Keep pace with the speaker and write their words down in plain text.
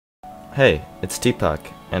Hey, it's Tpok,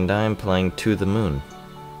 and I'm playing To the Moon.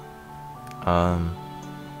 I've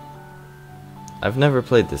never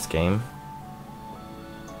played this game.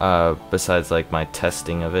 Besides like my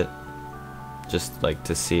testing of it. Just like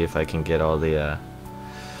to see if I can get all the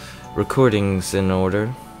recordings in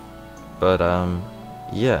order. But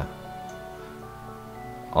yeah.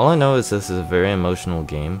 All I know is this is a very emotional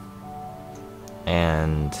game.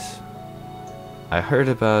 And I heard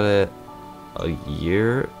about it a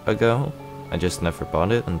year ago. I just never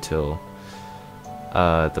bought it until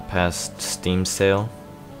the past Steam sale.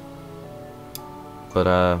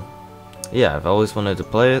 But yeah, I've always wanted to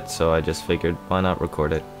play it, so I just figured why not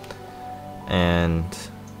record it. And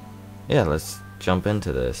yeah, let's jump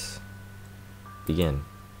into this. Begin.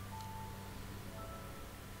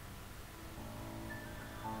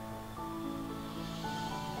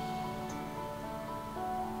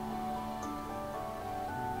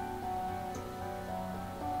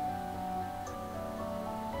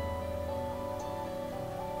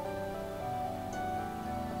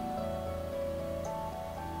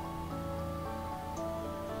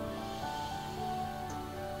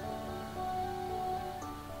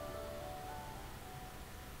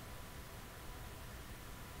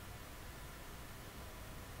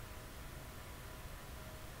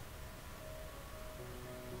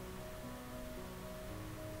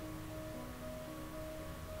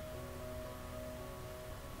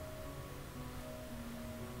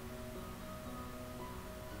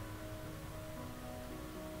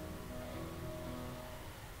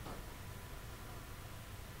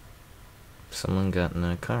 Someone got in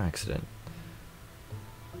a car accident.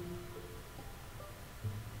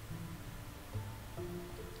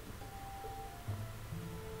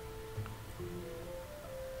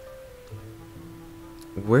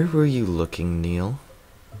 Where were you looking, Neil?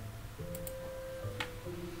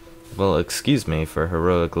 Well, excuse me for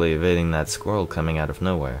heroically evading that squirrel coming out of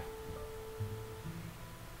nowhere.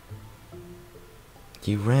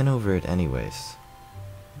 You ran over it anyways.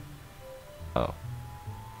 Oh.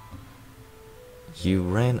 You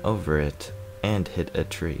ran over it and hit a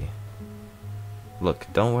tree. Look,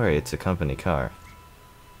 don't worry, it's a company car.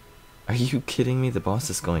 Are you kidding me? The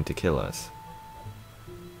boss is going to kill us.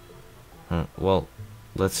 Well,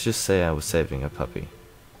 let's just say I was saving a puppy.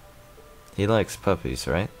 He likes puppies,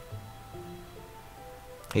 right?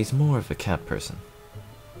 He's more of a cat person.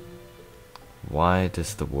 Why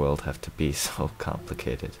does the world have to be so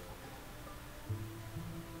complicated?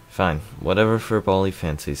 Fine, whatever furball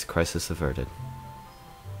fancies, crisis averted.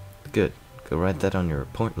 Good, go write that on your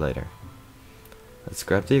report later. Let's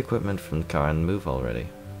grab the equipment from the car and move already.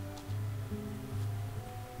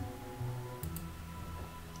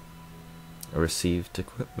 Received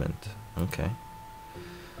equipment, okay.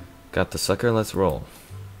 Got the sucker, let's roll.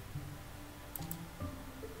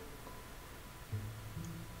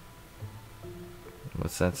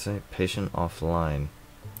 What's that say? Patient offline.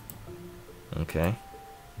 Okay.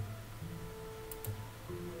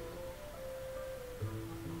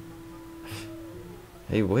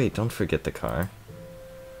 Hey, wait, don't forget the car.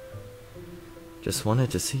 Just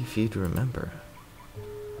wanted to see if you'd remember.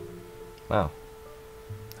 Wow.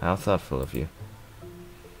 How thoughtful of you.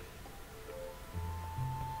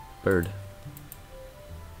 Bird.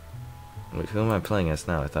 Wait, who am I playing as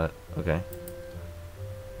now? I thought, okay.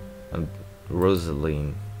 I'm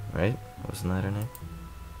Rosalene, right? Wasn't that her name?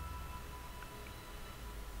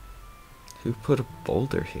 Who put a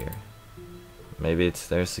boulder here? Maybe it's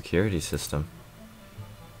their security system.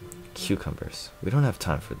 Cucumbers. We don't have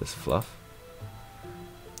time for this fluff.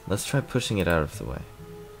 Let's try pushing it out of the way.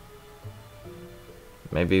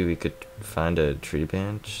 Maybe we could find a tree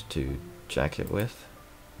branch to jack it with?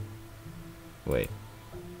 Wait.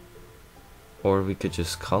 Or we could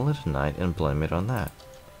just call it a night and blame it on that.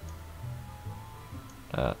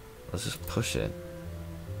 Let's just push it.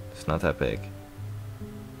 It's not that big.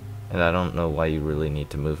 And I don't know why you really need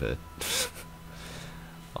to move it.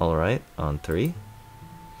 Alright, on 3.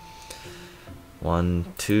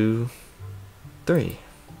 1, 2, 3.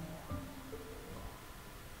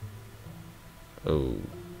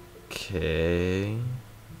 Okay.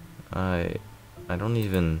 I don't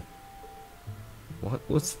even... What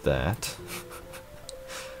was that?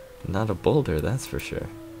 Not a boulder, that's for sure.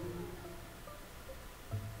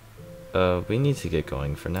 We need to get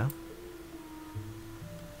going for now.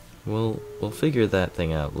 We'll figure that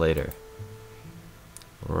thing out later.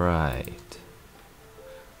 Right.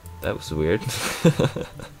 That was weird.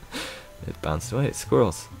 It bounced away.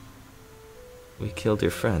 Squirrels. We killed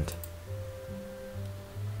your friend.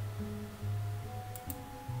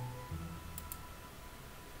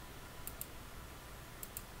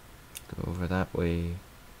 Go over that way.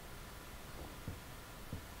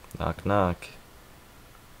 Knock, knock.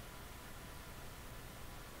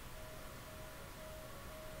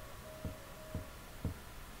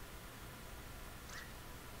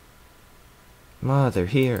 Ma, they're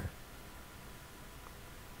here.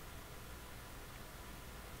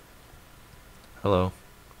 Hello.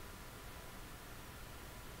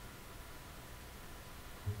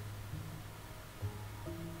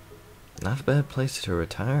 Not a bad place to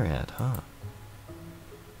retire at, huh?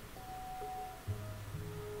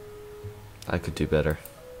 I could do better.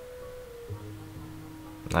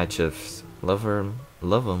 Night shifts. Love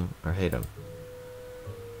 'em or hate 'em.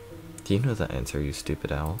 Do you know the answer, you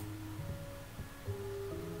stupid owl?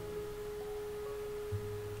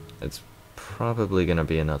 It's probably gonna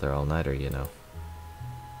be another all-nighter, you know.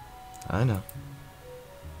 I know.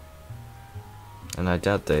 And I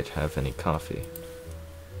doubt they'd have any coffee.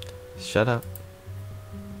 Shut up.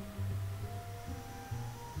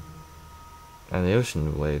 And the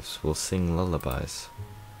ocean waves will sing lullabies.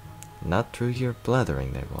 Not through your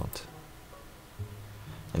blathering, they won't.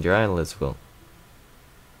 And your eyelids will.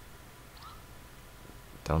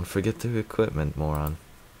 Don't forget the equipment, moron.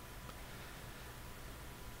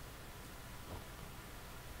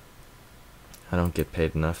 I don't get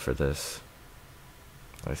paid enough for this.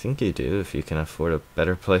 I think you do if you can afford a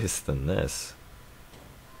better place than this.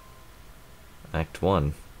 Act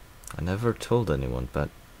 1. I never told anyone, but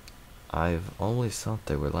I've always thought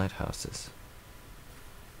they were lighthouses.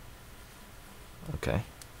 Okay.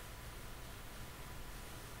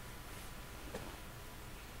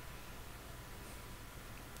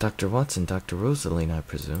 Dr. Watson, Dr. Rosalene, I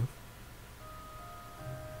presume.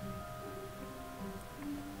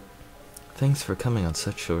 Thanks for coming on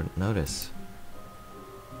such short notice.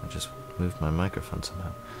 I just moved my microphone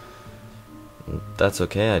somehow. That's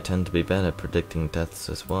okay, I tend to be bad at predicting deaths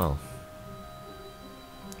as well.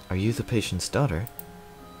 Are you the patient's daughter?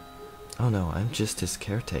 Oh no, I'm just his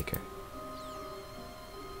caretaker.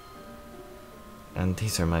 And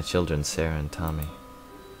these are my children, Sarah and Tommy.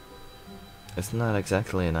 It's not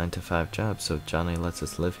exactly a 9-to-5 job, so Johnny lets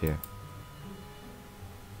us live here.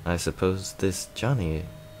 I suppose this Johnny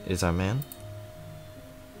is our man?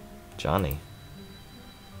 Johnny?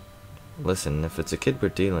 Listen, if it's a kid we're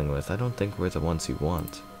dealing with, I don't think we're the ones you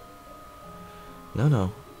want.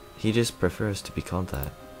 No, he just prefers to be called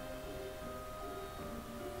that.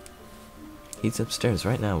 He's upstairs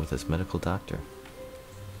right now with his medical doctor.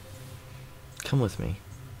 Come with me.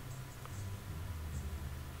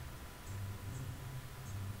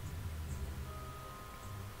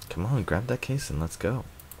 Come on, grab that case and let's go.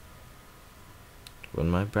 When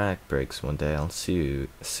my back breaks one day, I'll sue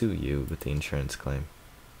you with the insurance claim.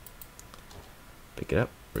 Pick it up,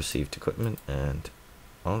 received equipment, and...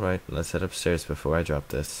 Alright, let's head upstairs before I drop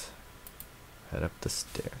this. Head up the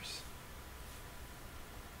stairs.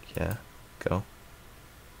 Yeah, go.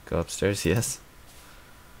 Go upstairs, yes.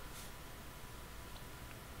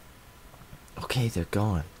 Okay, they're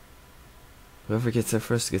gone. Whoever gets there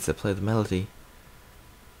first gets to play the melody.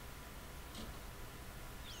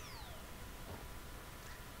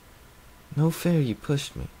 No fair, you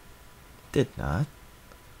pushed me. Did not.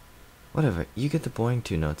 Whatever, you get the boring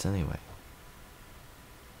 2 notes anyway.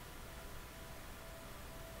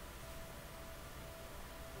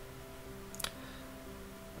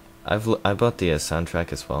 I bought the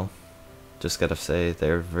soundtrack as well. Just gotta say,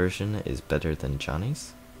 their version is better than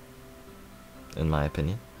Johnny's, in my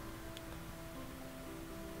opinion.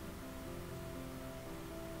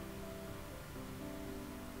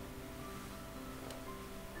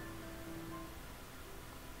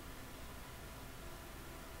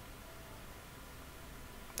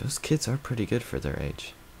 Those kids are pretty good for their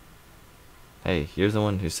age. Hey, you're the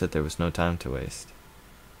one who said there was no time to waste.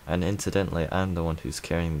 And incidentally, I'm the one who's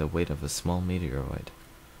carrying the weight of a small meteoroid.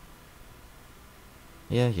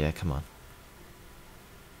 Yeah, come on.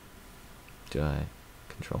 Do I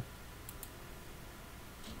control?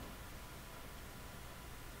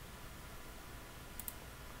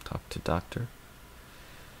 Talk to Doctor.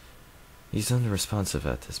 He's unresponsive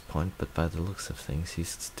at this point, but by the looks of things, he's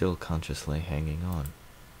still consciously hanging on.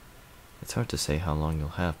 It's hard to say how long you'll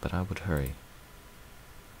have, but I would hurry.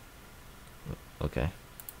 Okay.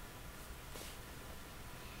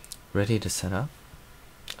 Ready to set up?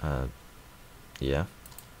 Yeah.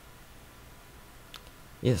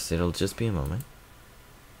 Yes, it'll just be a moment.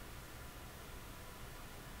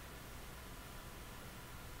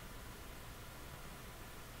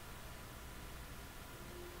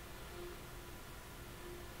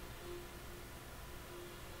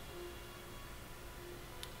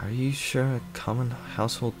 Are you sure a common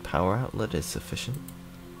household power outlet is sufficient?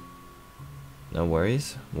 No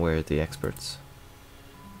worries, we're the experts.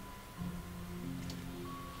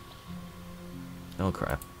 Oh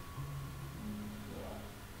crap.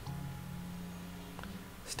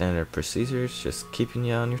 Standard procedures, just keeping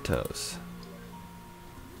you on your toes.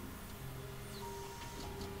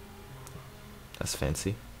 That's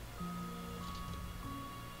fancy.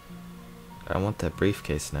 I want that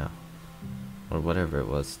briefcase now. Or whatever it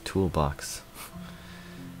was. Toolbox.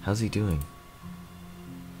 How's he doing?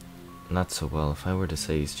 Not so well. If I were to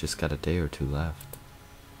say he's just got a day or two left.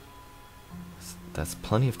 That's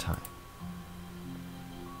plenty of time.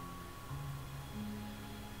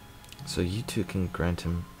 So you two can grant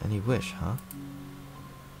him any wish, huh?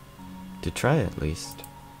 To try at least.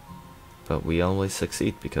 But we always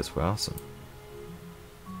succeed because we're awesome.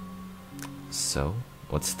 So,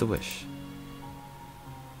 what's the wish?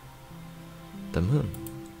 The moon.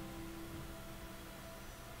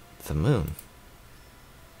 The moon.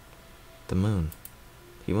 The moon.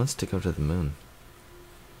 He wants to go to the moon.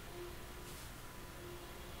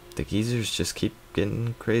 The geezers just keep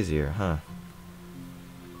getting crazier, huh?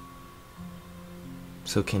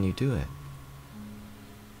 So can you do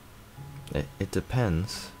it? It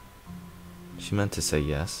depends. She meant to say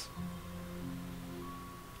yes.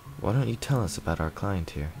 Why don't you tell us about our client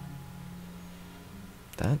here?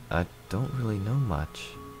 That I don't really know much.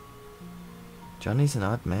 Johnny's an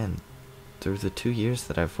odd man. Through the 2 years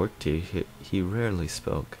that I've worked here, he rarely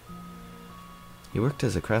spoke. He worked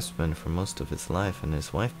as a craftsman for most of his life, and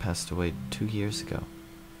his wife passed away 2 years ago.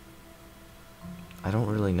 I don't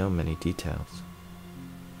really know many details.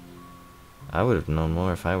 I would have known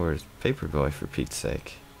more if I were his paperboy, for Pete's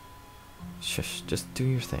sake. Shush, just do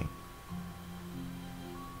your thing.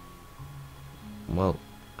 Well,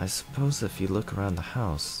 I suppose if you look around the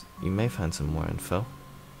house, you may find some more info.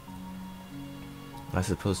 I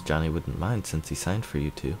suppose Johnny wouldn't mind since he signed for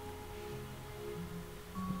you two.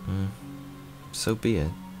 So be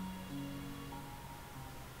it.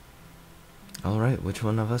 Alright, which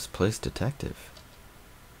one of us plays detective?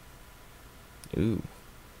 Ooh.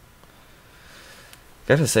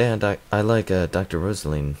 Gotta say, I like Dr.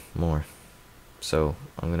 Rosalene more. So,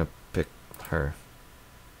 I'm gonna pick her.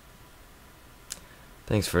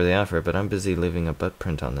 Thanks for the offer, but I'm busy leaving a butt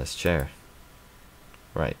print on this chair.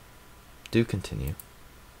 Right. Do continue.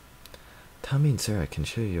 Tommy and Sarah can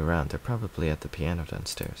show you around. They're probably at the piano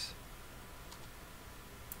downstairs.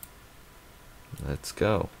 Let's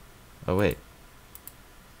go. Oh wait.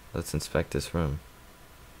 Let's inspect this room.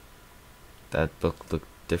 That book looked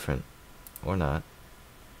different. Or not.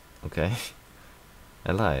 Okay.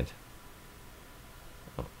 I lied.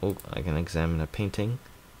 Oh, I can examine a painting.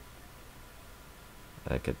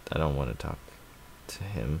 I don't want to talk to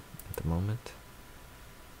him at the moment.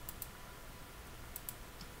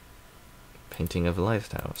 Painting of a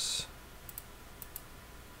lighthouse.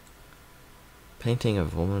 Painting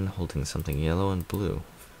of a woman holding something yellow and blue.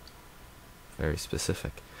 Very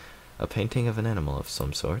specific. A painting of an animal of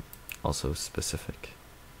some sort. Also specific.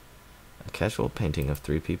 A casual painting of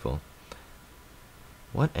 3 people.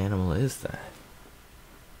 What animal is that?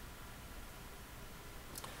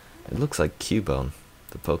 It looks like Cubone,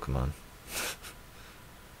 the Pokemon.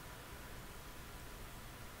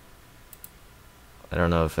 I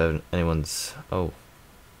don't know if anyone's... Oh.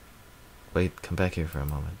 Wait, come back here for a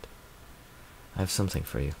moment. I have something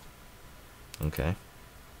for you. Okay.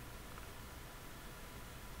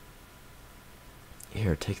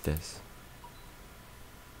 Here, take this.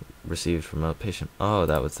 Received from a patient. Oh,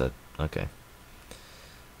 that was that. Okay.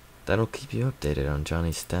 That'll keep you updated on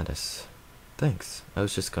Johnny's status. Thanks. I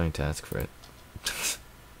was just going to ask for it.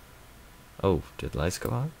 Oh, did lights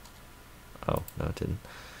go out? Oh, no it didn't.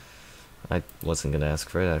 I wasn't going to ask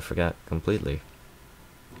for it. I forgot completely.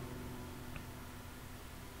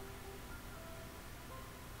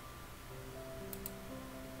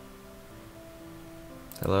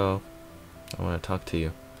 Hello. I want to talk to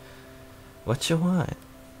you. What you want?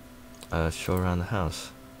 Show around the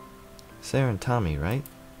house. Sarah and Tommy, right?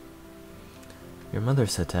 Your mother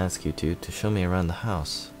said to ask you two to show me around the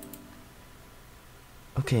house.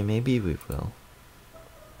 Okay, maybe we will.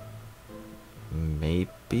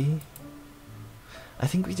 Maybe? I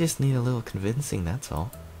think we just need a little convincing, that's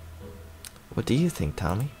all. What do you think,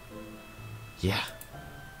 Tommy? Yeah.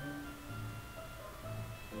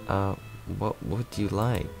 What would you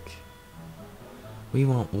like? We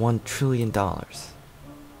want $1 trillion.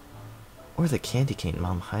 Or the candy cane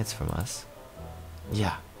Mom hides from us.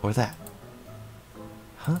 Yeah, or that.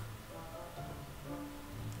 Huh?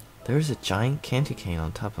 There is a giant candy cane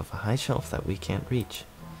on top of a high shelf that we can't reach.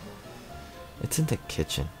 It's in the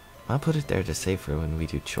kitchen. I'll put it there to save for when we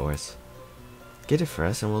do chores. Get it for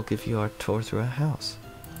us and we'll give you our tour through a house.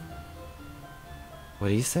 What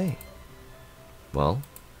do you say? Well,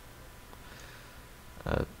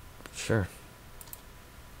 Sure.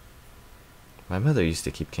 My mother used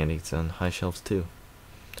to keep candies on high shelves too.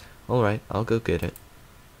 Alright, I'll go get it.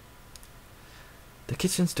 The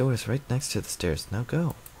kitchen's door is right next to the stairs. Now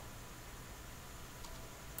go.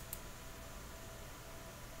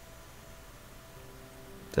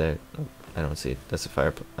 There. Oh, I don't see it. That's a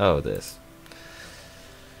fireplace. Oh, this.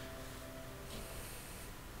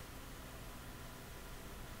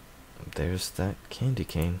 There's that candy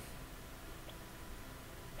cane.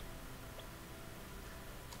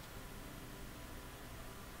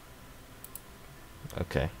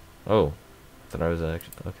 Okay. Oh. Thought I was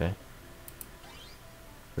actually... Okay.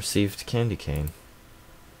 Received candy cane.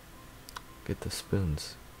 Get the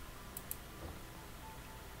spoons.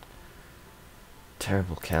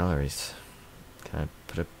 Terrible calories. Can I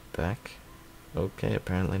put it back? Okay,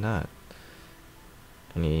 apparently not.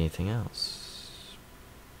 Anything else?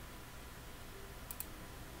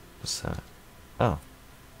 What's that? Oh.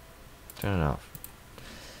 Turn it off.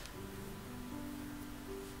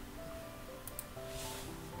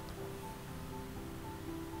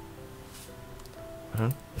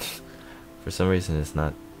 Huh? For some reason it's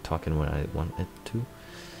not talking when I want it to.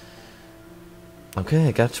 Okay,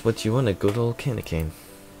 I got what you wanted, good old candy cane.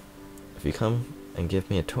 If you come and give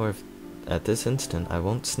me a tour at this instant, I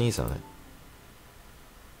won't sneeze on it.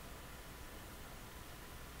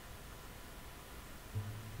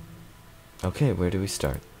 Okay, where do we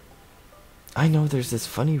start? I know there's this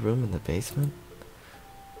funny room in the basement.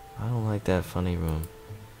 I don't like that funny room.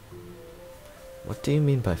 What do you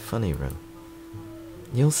mean by funny room?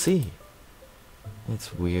 You'll see.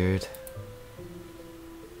 It's weird.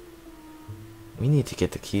 We need to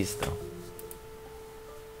get the keys though.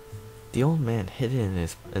 The old man hid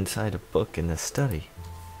it inside a book in the study.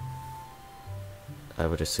 I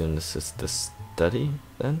would assume this is the study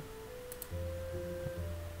then?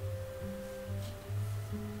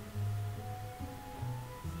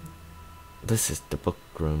 This is the book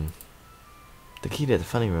room. The key to the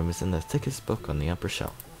funny room is in the thickest book on the upper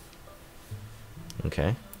shelf.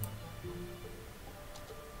 Okay.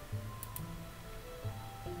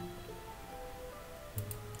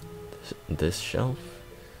 This shelf?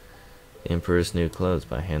 The Emperor's New Clothes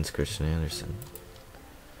by Hans Christian Andersen.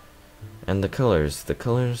 And the colors of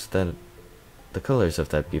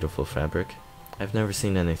that beautiful fabric. I've never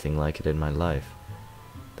seen anything like it in my life.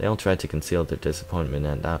 They all tried to conceal their disappointment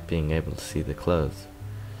at not being able to see the clothes.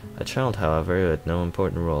 A child, however, who had no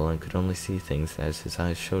important role and could only see things as his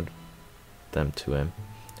eyes showed them to him,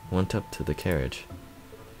 went up to the carriage.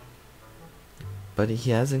 But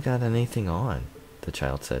he hasn't got anything on, the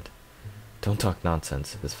child said. Don't talk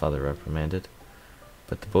nonsense, his father reprimanded.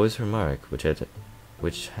 But the boy's remark,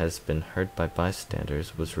 which has been heard by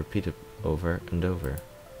bystanders, was repeated over and over.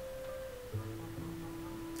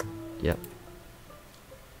 Yep.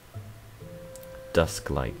 Dusk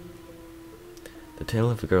Light. The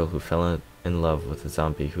tale of a girl who fell in love with a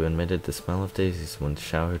zombie who emitted the smell of daisies when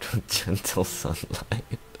showered with gentle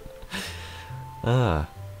sunlight. Ah,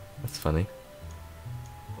 that's funny.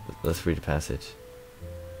 Let's read a passage.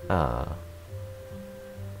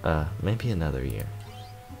 Maybe another year.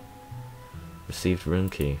 Received room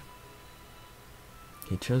key.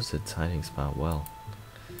 He chose its hiding spot well.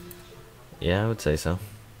 Yeah, I would say so.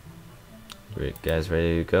 Guys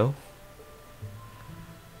ready to go?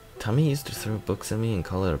 Tommy used to throw books at me and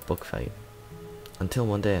call it a book fight. Until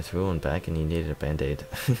one day I threw one back and he needed a band-aid.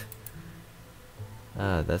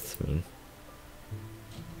 That's mean.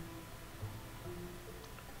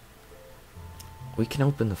 We can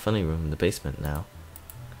open the funny room in the basement now.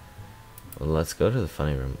 Well, let's go to the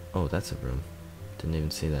funny room. Oh, that's a room. Didn't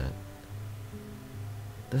even see that.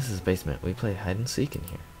 This is the basement. We play hide and seek in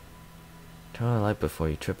here. Turn on the light before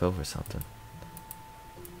you trip over something.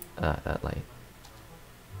 That light.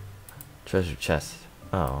 Treasure chest.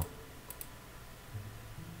 Oh.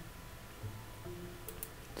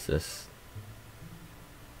 What's this?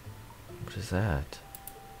 What is that?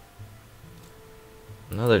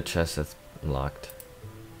 Another chest that's locked.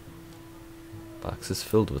 Boxes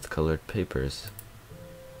filled with colored papers.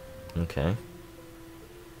 Okay.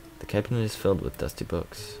 The cabinet is filled with dusty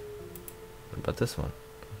books. What about this one?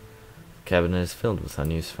 The cabinet is filled with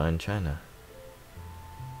unused fine china.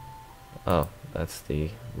 Oh, that's the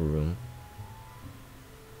room.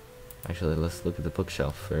 Actually, let's look at the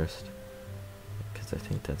bookshelf first, because I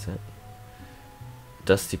think that's it. A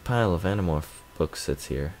dusty pile of Animorph books sits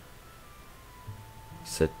here.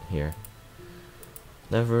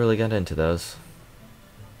 Never really got into those.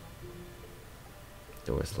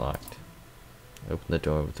 Door's locked. Open the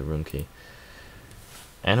door with the room key.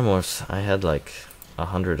 Animorphs, I had like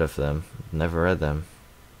 100 of them. Never read them.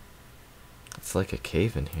 It's like a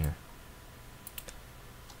cave in here.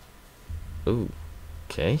 Ooh,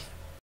 okay.